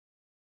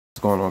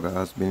What's going on,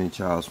 guys? Benny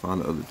Childs,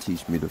 founder of the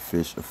Teach Me to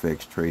Fish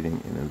Effects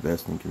Trading and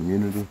Investing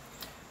Community.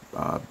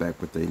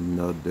 Back with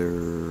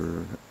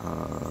another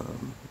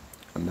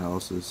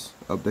analysis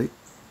update.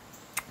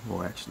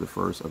 Well, actually, the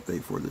first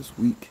update for this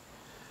week.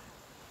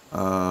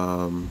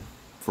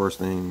 First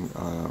thing,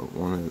 I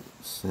want to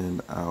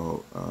send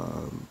out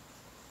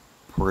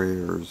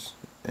prayers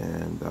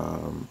and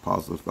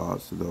positive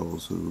thoughts to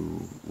those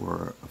who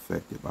were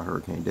affected by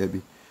Hurricane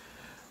Debbie.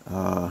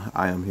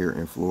 I am here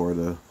in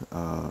Florida.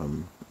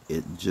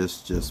 It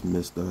just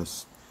missed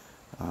us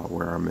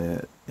where I'm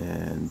at,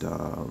 and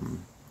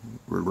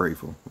we're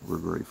grateful. We're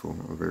grateful.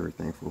 I'm very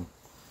thankful.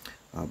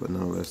 But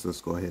nonetheless,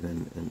 let's go ahead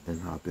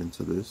and hop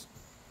into this.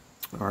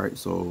 All right,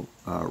 so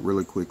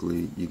really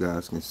quickly, you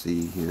guys can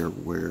see here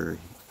where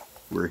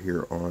we're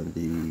here on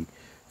the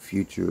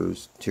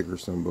futures ticker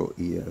symbol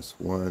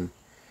ES1,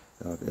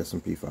 the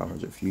S&P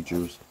 500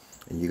 futures,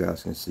 and you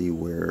guys can see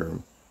where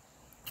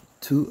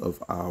two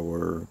of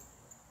our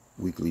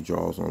weekly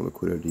draws on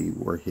liquidity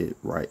were hit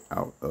right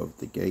out of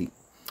the gate.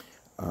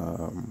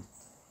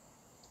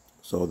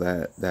 So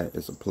that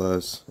is a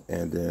plus.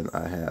 And then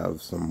I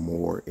have some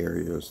more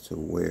areas to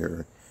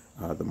where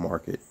the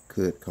market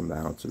could come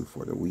down to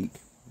for the week.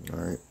 All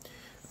right.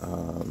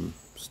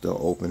 Still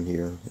open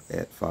here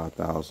at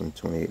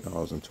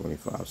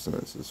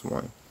 $5,028.25 this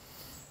one.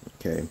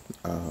 Okay.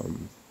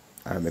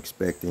 I'm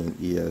expecting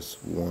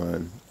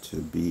ES1 to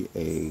be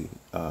a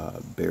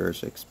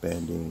bearish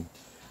expanding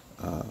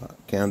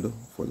candle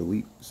for the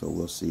week, so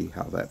we'll see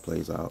how that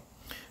plays out.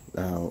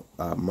 Now,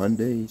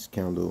 Monday's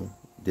candle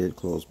did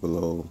close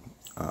below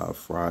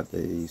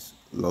Friday's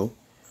low,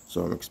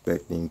 so I'm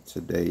expecting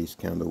today's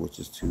candle, which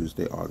is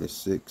Tuesday,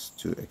 August 6th,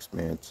 to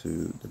expand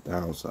to the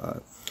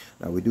downside.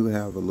 Now, we do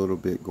have a little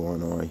bit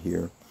going on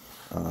here.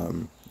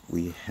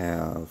 We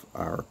have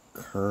our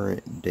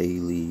current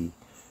daily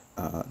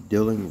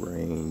dealing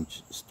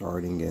range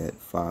starting at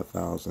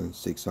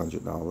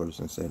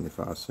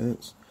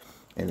 $5,600.75,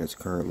 and it's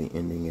currently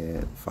ending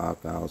at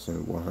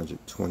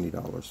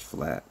 $5,120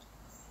 flat.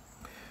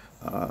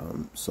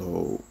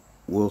 So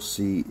we'll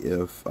see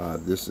if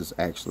this is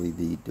actually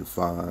the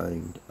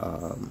defined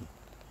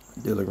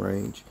dealing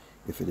range.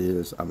 If it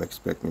is, I'm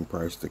expecting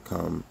price to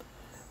come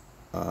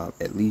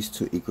at least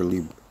to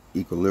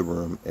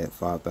equilibrium at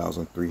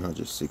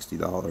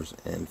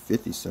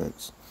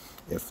 $5,360.50,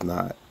 if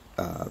not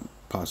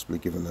possibly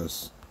giving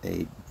us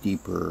a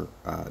deeper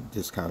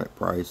discounted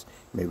price.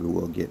 Maybe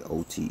we'll get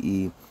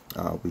OTE.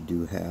 We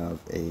do have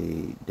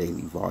a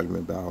daily volume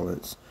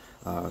imbalance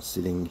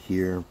sitting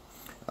here,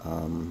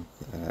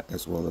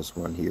 as well as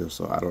one here.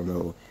 So I don't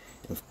know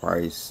if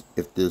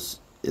this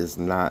is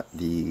not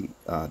the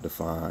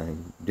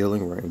defined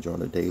dealing range on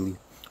the daily,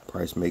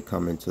 price may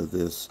come into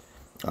this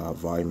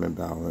volume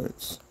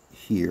imbalance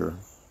here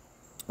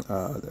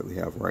that we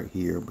have right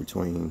here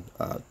between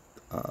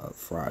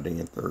Friday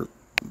and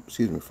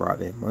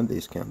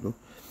Monday's candle,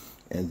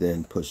 and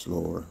then push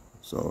lower.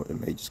 So it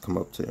may just come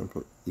up to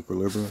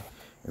equilibrium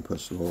and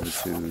push lower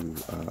to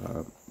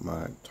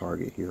my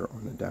target here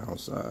on the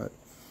downside.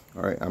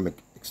 All right, I'm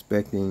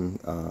expecting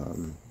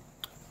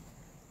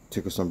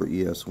ticker symbol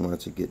ES1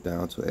 to get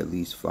down to at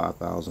least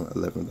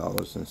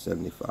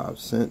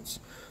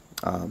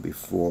 $5,011.75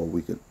 before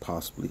we could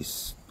possibly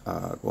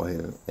go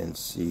ahead and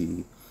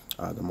see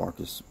the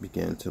markets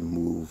begin to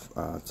move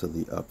to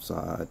the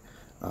upside,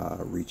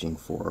 reaching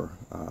for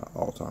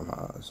all-time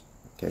highs.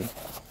 Okay.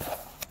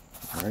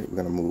 All right, we're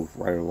going to move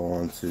right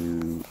along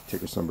to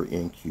ticker symbol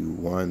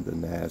NQ1, the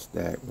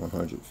NASDAQ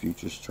 100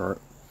 futures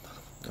chart.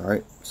 All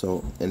right,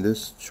 so in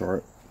this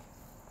chart,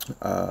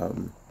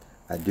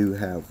 I do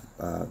have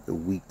the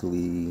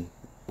weekly,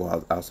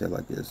 well, I'll say it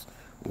like this.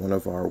 One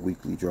of our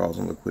weekly draws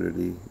on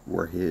liquidity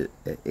were hit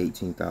at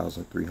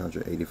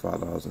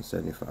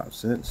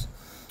 $18,385.75.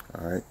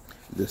 All right,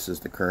 this is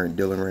the current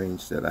dealing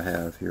range that I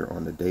have here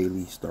on the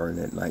daily, starting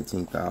at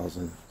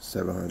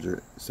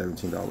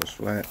 $19,717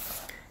 flat,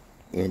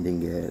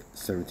 ending at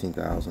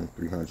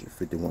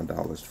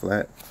 $17,351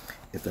 flat.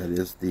 If that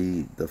is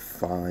the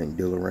defined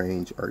dealer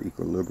range, our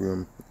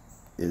equilibrium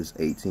is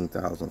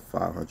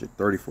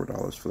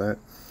 $18,534 flat,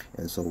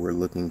 and so we're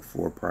looking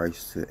for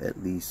price to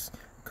at least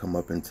come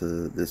up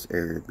into this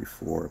area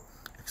before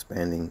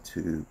expanding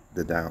to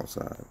the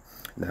downside.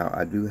 Now,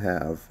 I do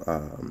have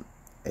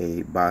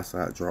a buy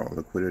side draw on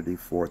liquidity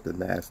for the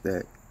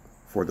NASDAQ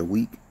for the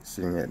week,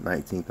 sitting at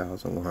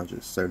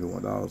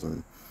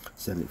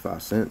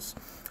 $19,171.75.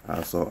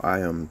 So I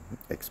am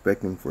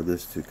expecting for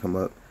this to come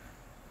up,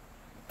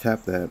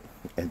 tap that,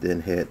 and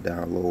then head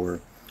down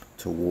lower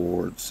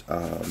towards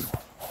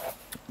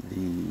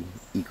the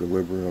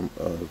equilibrium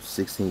of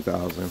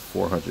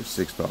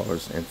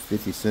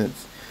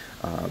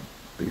 $16,406.50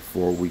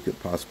 before we could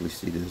possibly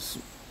see this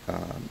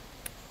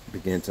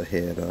begin to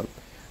head up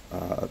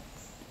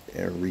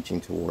and reaching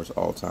towards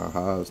all-time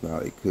highs. Now,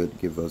 it could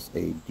give us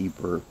a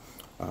deeper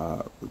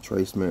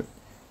retracement,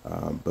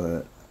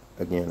 but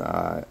again,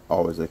 I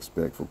always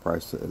expect for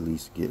price to at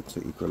least get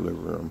to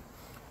equilibrium,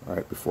 all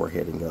right, before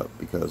heading up,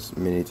 because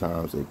many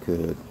times it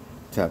could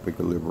tap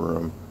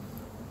equilibrium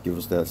give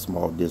us that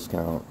small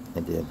discount,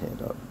 and then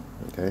head up.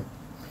 Okay,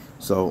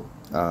 so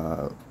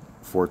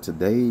for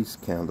today's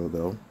candle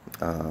though,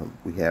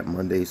 we had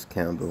Monday's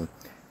candle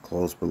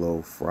close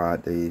below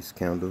Friday's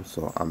candle,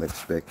 so I'm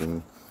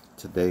expecting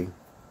today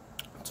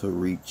to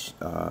reach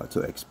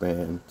to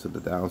expand to the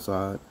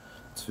downside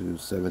to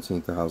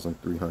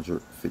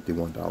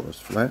 $17,351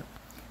 flat.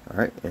 All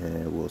right,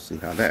 and we'll see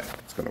how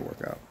that's going to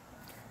work out.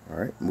 All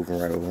right, moving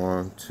right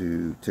along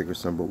to ticker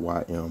symbol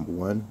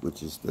YM1,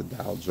 which is the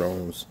Dow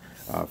Jones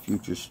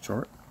futures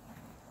chart.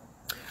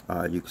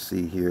 You can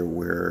see here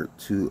where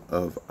two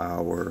of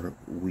our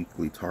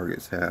weekly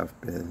targets have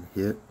been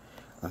hit,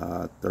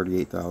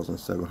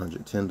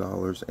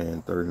 $38,710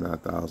 and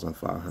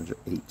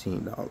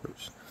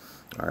 $39,518.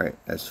 All right,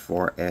 as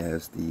far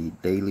as the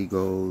daily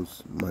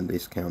goes,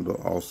 Monday's candle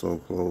also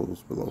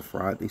closed below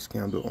Friday's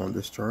candle on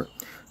this chart.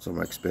 So I'm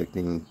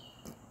expecting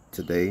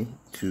today,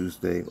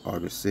 Tuesday,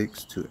 August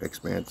 6th, to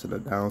expand to the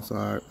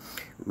downside,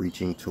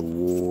 reaching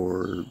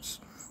towards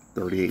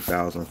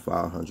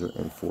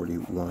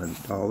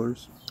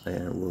 $38,541,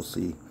 and we'll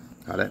see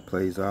how that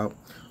plays out.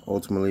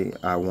 Ultimately,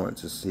 I want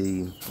to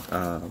see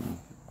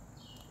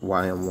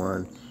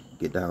YM1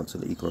 get down to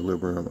the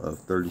equilibrium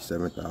of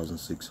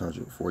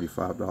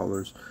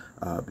 $37,645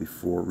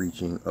 before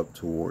reaching up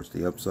towards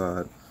the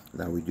upside.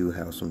 Now we do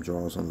have some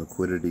draws on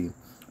liquidity,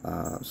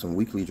 some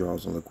weekly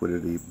draws on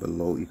liquidity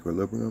below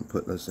equilibrium,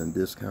 putting us in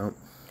discount,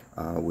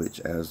 which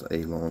as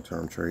a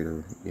long-term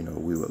trader, you know,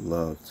 we would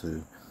love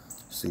to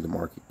see the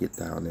market get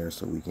down there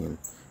so we can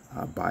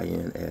buy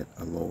in at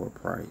a lower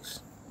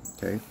price.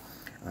 Okay.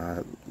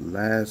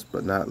 Last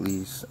but not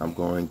least, I'm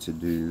going to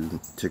do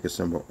ticker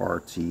symbol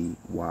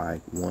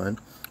RTY1,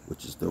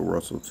 which is the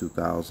Russell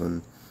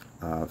 2000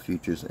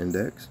 futures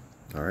index.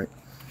 All right.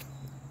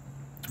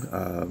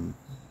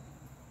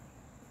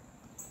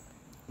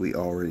 We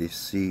already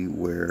see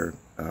where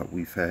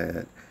we've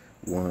had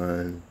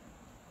 1,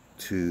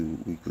 2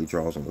 weekly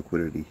draws on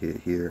liquidity hit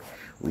here.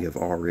 We have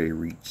already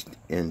reached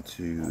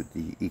into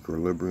the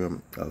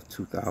equilibrium of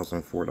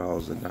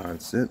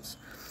 $2,004.09.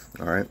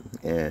 All right,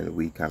 and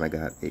we kind of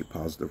got a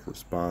positive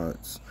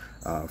response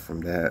from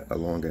that,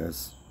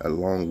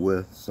 along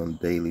with some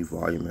daily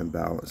volume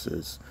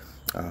imbalances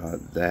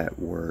that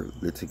were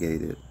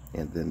litigated,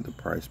 and then the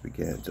price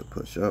began to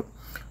push up.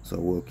 So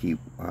we'll keep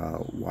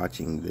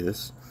watching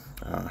this.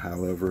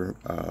 However,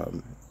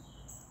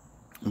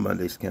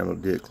 Monday's candle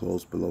did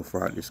close below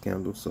Friday's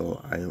candle,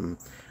 so I am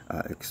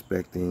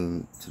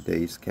expecting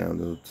today's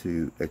candle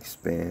to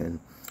expand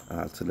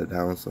to the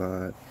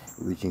downside,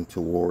 reaching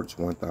towards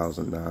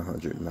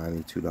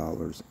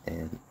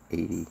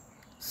 $1,992.80.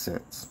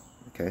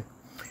 Okay.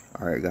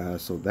 All right,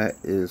 guys, so that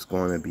is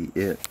going to be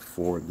it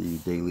for the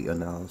daily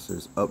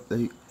analysis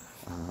update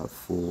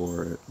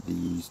for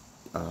these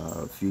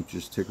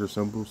futures ticker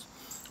symbols.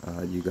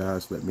 You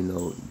guys let me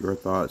know your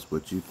thoughts,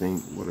 what you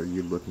think, what are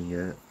you looking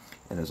at.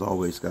 And as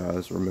always,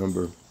 guys,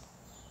 remember,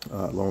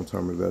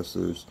 long-term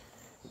investors,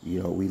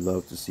 you know, we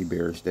love to see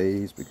bearish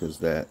days because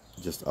that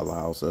just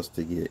allows us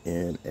to get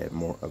in at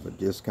more of a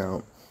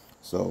discount.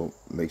 So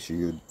make sure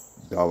you're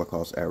dollar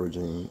cost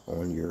averaging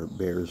on your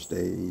bearish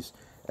days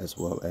as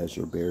well as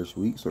your bearish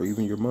weeks, or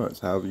even your months,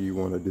 however you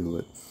want to do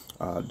it.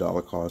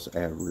 Dollar cost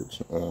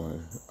average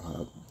on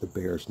the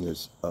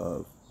bearishness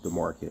of the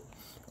market.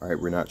 All right,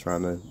 we're not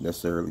trying to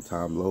necessarily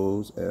time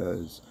lows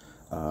as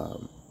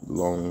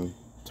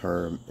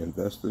long-term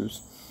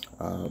investors,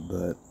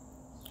 but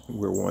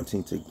we're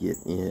wanting to get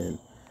in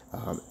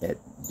at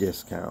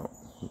discount.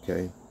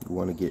 Okay, we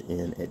want to get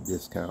in at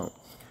discount.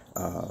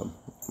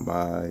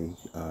 My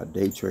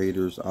day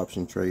traders,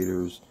 option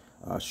traders,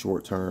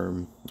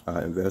 short-term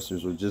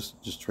investors, or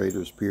just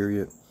traders,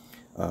 period.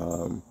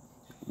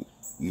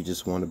 You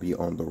just want to be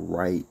on the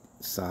right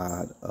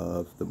side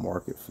of the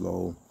market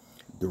flow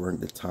during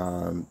the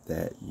time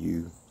that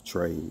you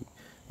trade.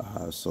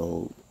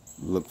 So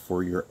look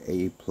for your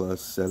A+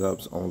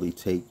 setups. Only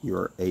take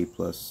your A+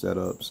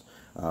 setups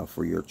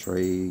for your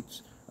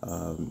trades.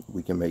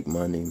 We can make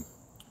money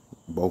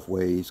both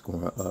ways,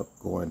 going up,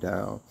 going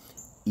down,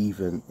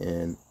 even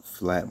in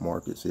flat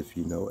markets. If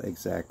you know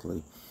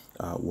exactly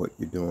what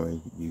you're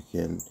doing, you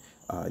can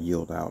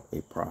yield out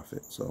a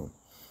profit. So,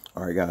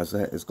 all right, guys,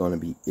 that is going to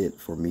be it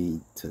for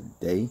me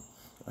today.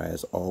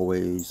 As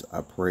always,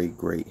 I pray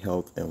great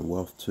health and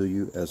wealth to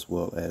you, as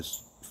well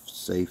as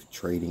safe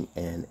trading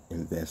and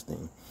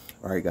investing.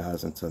 All right,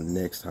 guys, until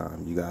next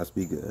time, you guys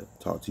be good.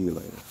 Talk to you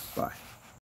later. Bye.